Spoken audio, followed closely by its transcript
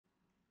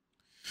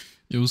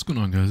Yo, what's going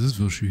on, guys? This is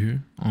Vilshu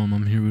here.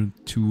 I'm here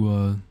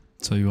to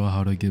tell you all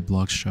how to get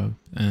Bloxstrap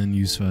and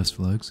use fast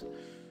flags.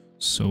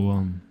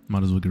 So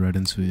might as well get right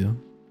into it, yeah.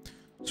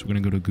 So we're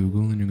gonna go to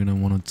Google and you're gonna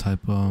want to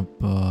type up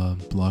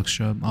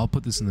Bloxstrap. I'll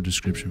put this in the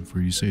description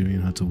for you so you don't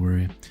even have to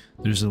worry.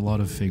 There's a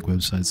lot of fake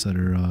websites that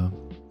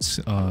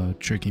are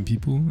tricking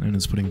people and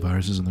it's putting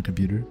viruses on the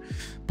computer,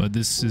 but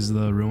this is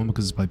the real one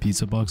because it's by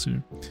Pizza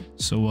Boxer.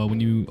 So when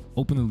you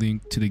open the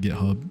link to the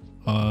GitHub,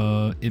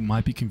 it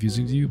might be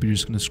confusing to you, but you're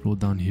just gonna scroll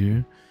down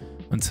here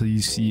until you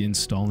see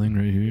installing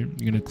right here.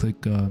 You're gonna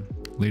click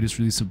latest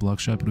release of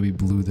Bloxstrap. It'll be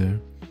blue there,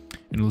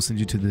 and it'll send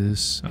you to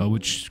this,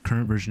 which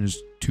current version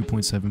is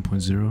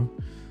 2.7.0.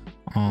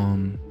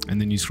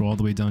 And then you scroll all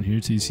the way down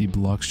here till you see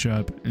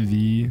Bloxstrap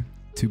v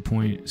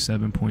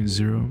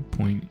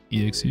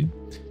 2.7.0.exe,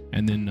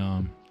 and then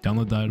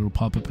download that. It'll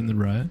pop up in the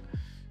right,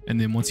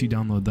 and then once you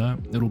download that,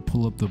 it'll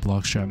pull up the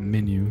Bloxstrap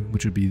menu,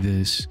 which would be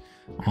this.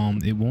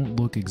 It won't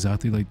look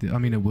exactly like this. I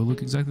mean, it will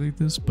look exactly like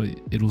this, but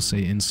it'll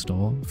say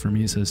install. For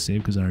me, it says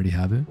save because I already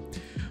have it.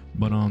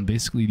 But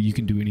basically, you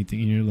can do anything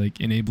here, like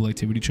enable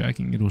activity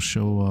tracking. It'll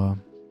show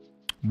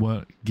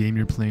what game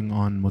you're playing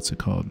on, what's it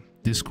called,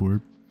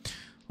 Discord.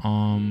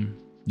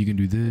 You can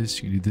do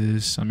this, you can do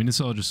this. I mean,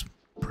 it's all just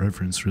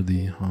preference,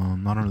 really. I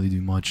don't really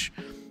do much.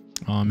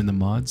 In the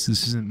mods,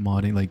 this isn't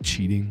modding like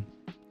cheating.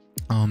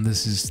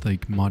 This is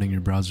like modding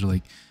your browser,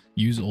 like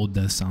use old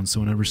death sounds.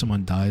 So whenever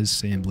someone dies,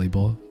 say in Blade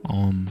Ball,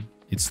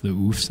 it's the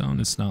oof sound.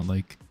 It's not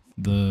like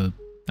the,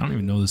 I don't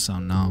even know the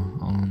sound now.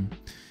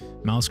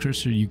 Mouse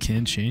cursor you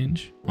can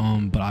change,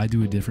 but I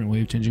do a different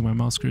way of changing my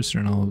mouse cursor,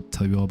 and I'll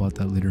tell you all about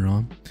that later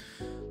on.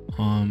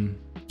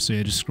 So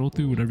yeah, just scroll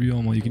through whatever you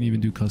want. You can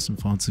even do custom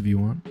fonts if you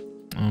want.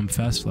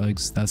 Fast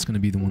flags, that's going to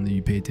be the one that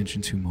you pay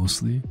attention to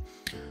mostly.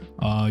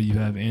 You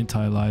have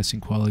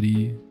anti-aliasing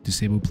quality,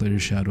 disable player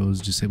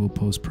shadows, disable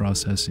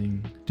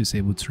post-processing,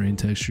 disable terrain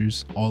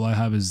textures. All I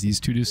have is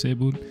these two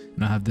disabled,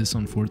 and I have this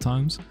on 4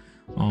 times.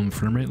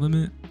 Frame rate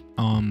limit,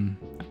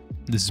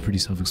 this is pretty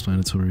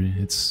self-explanatory.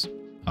 It's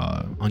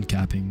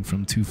uncapping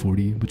from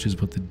 240, which is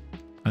what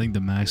I think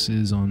the max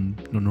is on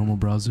a normal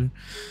browser.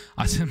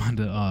 I set mine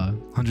to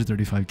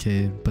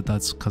 135k, but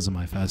that's because of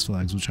my fast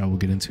flags, which I will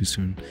get into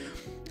soon.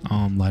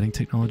 Lighting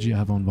technology I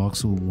have on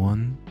voxel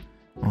 1.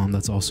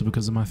 That's also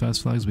because of my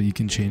fast flags, but you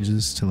can change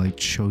this to like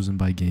chosen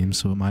by game.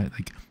 So it might,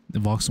 like, the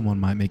voxel 1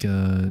 might make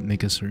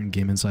a certain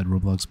game inside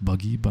Roblox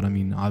buggy, but I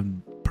mean, I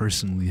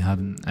personally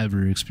haven't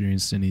ever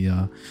experienced any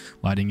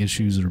lighting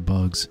issues or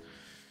bugs.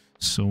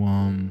 So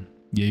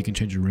yeah, you can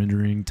change your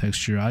rendering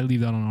texture. I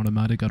leave that on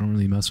automatic. I don't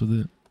really mess with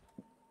it.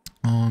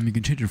 You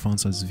can change your font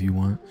size if you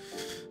want,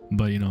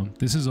 but you know,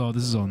 this is all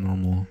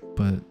normal.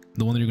 But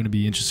the one that you're going to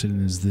be interested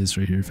in is this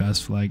right here,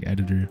 fast flag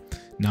editor.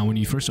 Now when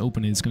you first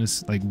open it, it's going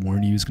to like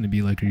warn you. It's going to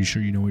be like, are you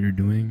sure you know what you're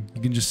doing?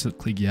 You can just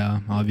click yeah,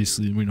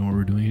 obviously we know what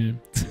we're doing here.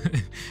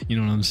 You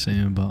know what I'm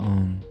saying? But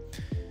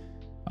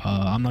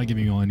I'm not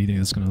giving you all anything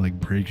that's going to like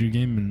break your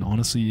game. And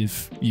honestly,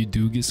 if you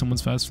do get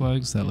someone's fast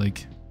flags that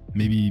like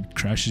maybe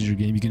crashes your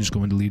game, you can just go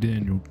and delete it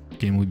and your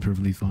game will be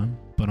perfectly fine.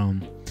 But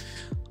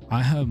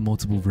I have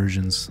multiple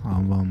versions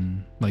of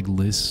like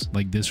lists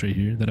like this right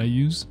here that I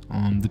use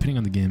depending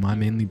on the game. I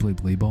mainly play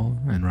Blade Ball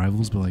and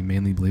Rivals, but like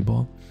mainly Blade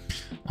Ball.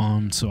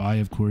 So I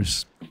of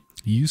course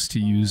used to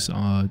use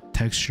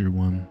texture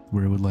one,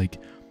 where it would like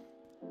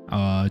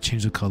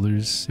change the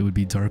colors. It would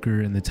be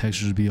darker and the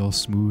textures would be all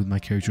smooth. My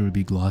character would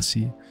be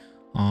glossy.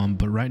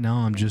 But right now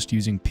I'm just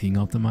using ping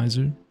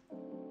optimizer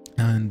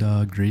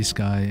and gray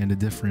sky and a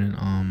different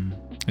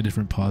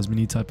pause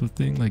menu type of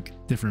thing, like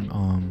different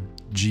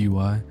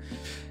GUI,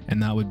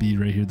 and that would be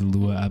right here, the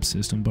Lua app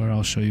system bar.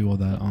 I'll show you all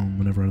that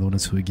whenever I load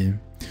into a game.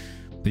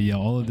 But yeah,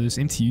 all of this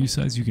MTU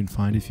size you can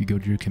find if you go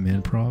to your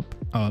command prompt,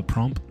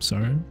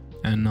 sorry,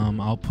 and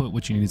I'll put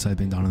what you need to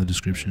type in down in the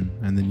description,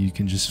 and then you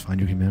can just find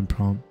your command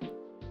prompt.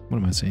 What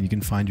am I saying? You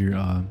can find your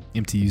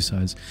MTU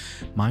size.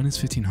 Mine is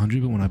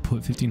 1500, but when I put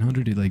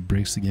 1500, it like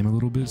breaks the game a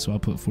little bit, so I'll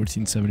put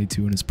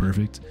 1472 and it's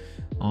perfect.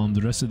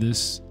 The rest of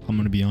this, I'm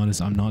gonna be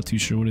honest, I'm not too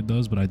sure what it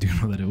does, but I do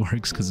know that it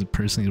works because it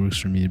personally works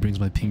for me. It brings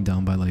my ping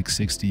down by like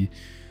 60.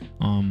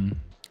 And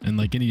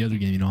like any other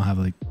game, you know, I have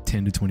like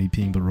 10 to 20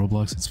 ping, but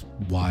Roblox, it's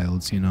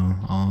wild, you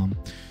know.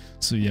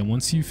 So yeah,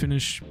 once you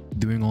finish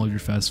doing all of your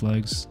fast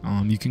flags,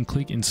 you can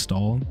click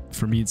install.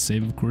 For me, it's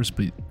save, of course,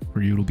 but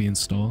for you, it'll be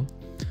install.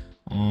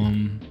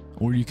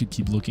 Or you could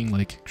keep looking,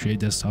 like create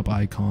desktop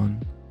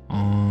icon,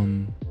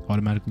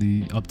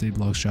 automatically update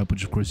Bloxstrap,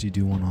 which of course you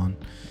do want on.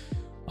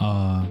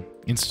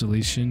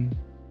 Installation,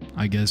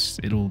 I guess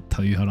it'll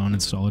tell you how to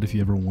uninstall it if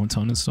you ever want to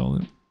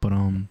uninstall it. But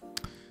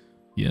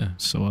yeah,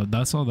 so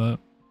that's all that.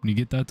 When you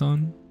get that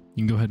done,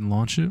 you can go ahead and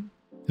launch it.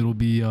 It'll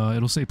be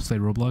it'll say play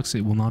Roblox.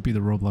 It will not be the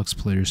Roblox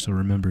player, so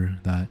remember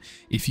that.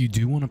 If you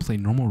do want to play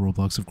normal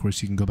Roblox, of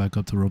course you can go back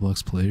up to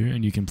Roblox player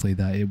and you can play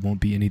that. It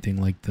won't be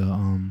anything like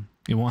the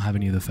it won't have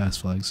any of the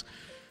fast flags.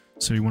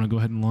 So you want to go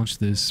ahead and launch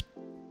this.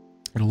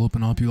 It'll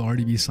open up. You'll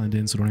already be signed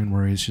in, so don't even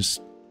worry. It's just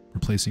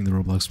replacing the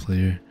Roblox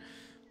player.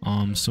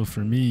 So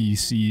for me, you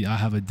see I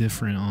have a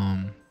different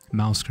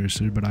mouse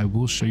cursor, but I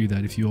will show you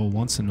that. If you all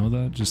want to know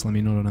that, just let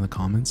me know that in the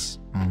comments.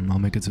 I'll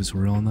make a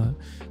tutorial on that.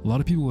 A lot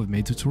of people have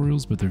made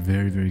tutorials, but they're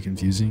very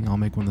confusing. I'll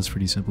make one that's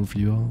pretty simple for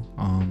you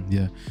all.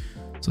 Yeah,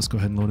 so let's go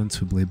ahead and load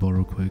into Blade Ball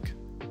real quick,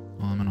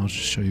 and I'll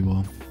just show you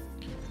all.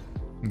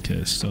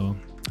 Okay, so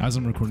as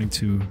I'm recording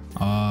too,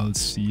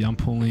 let's see, I'm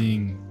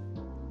pulling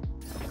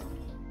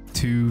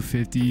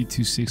 250,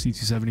 260,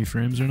 270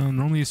 frames right now.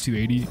 Normally it's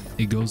 280.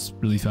 It goes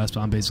really fast,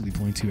 but I'm basically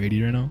pulling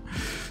 280 right now.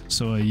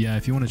 So yeah,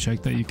 if you want to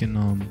check that, you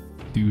can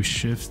do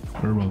shift,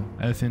 or well,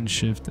 FN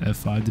shift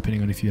F5,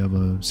 depending on if you have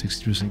a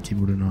 60%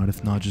 keyboard or not.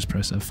 If not, just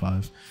press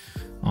F5.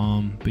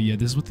 But yeah,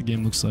 this is what the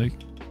game looks like.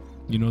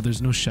 You know,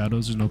 there's no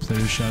shadows, there's no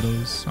player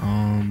shadows.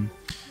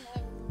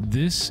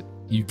 This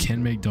you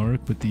can make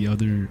dark with the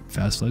other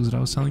fast flags that I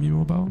was telling you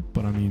about,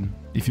 but I mean,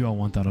 if you all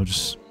want that, I'll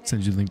just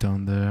send you a link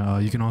down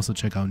there. You can also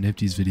check out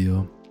Nifty's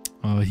video.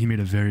 He made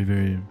a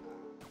very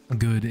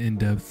good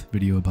in-depth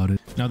video about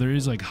it. Now there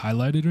is like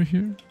highlighted right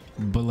here,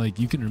 but like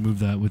you can remove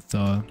that with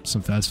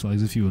some fast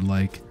flags if you would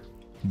like,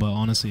 but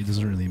honestly it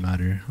doesn't really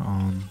matter.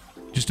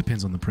 Just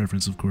depends on the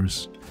preference, of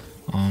course.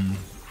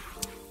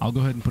 I'll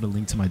go ahead and put a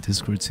link to my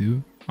Discord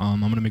too.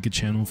 I'm gonna make a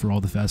channel for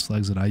all the fast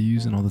flags that I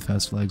use and all the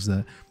fast flags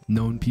that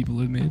known people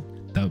have made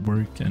that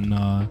work, and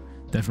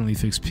definitely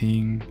fix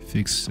ping,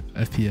 fix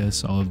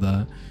FPS, all of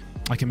that.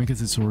 I can make a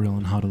tutorial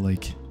on how to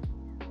like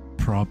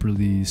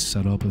properly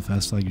set up a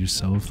fast flag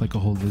yourself, like a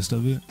whole list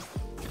of it.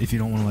 If you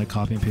don't want to like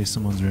copy and paste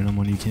someone's random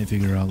one, you can't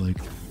figure out like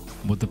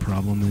what the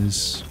problem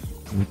is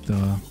with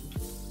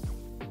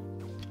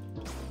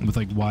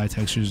like why a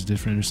texture is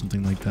different or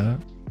something like that.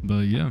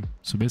 But yeah,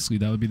 so basically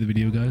that would be the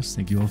video, guys.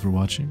 Thank you all for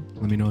watching.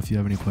 Let me know if you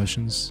have any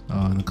questions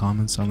in the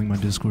comments. I'll link my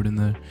Discord in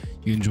there.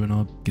 You can join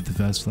up, get the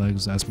fast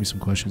flags, ask me some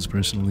questions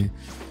personally,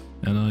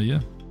 and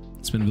yeah,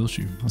 it's been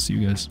Vilstream. I'll see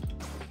you guys.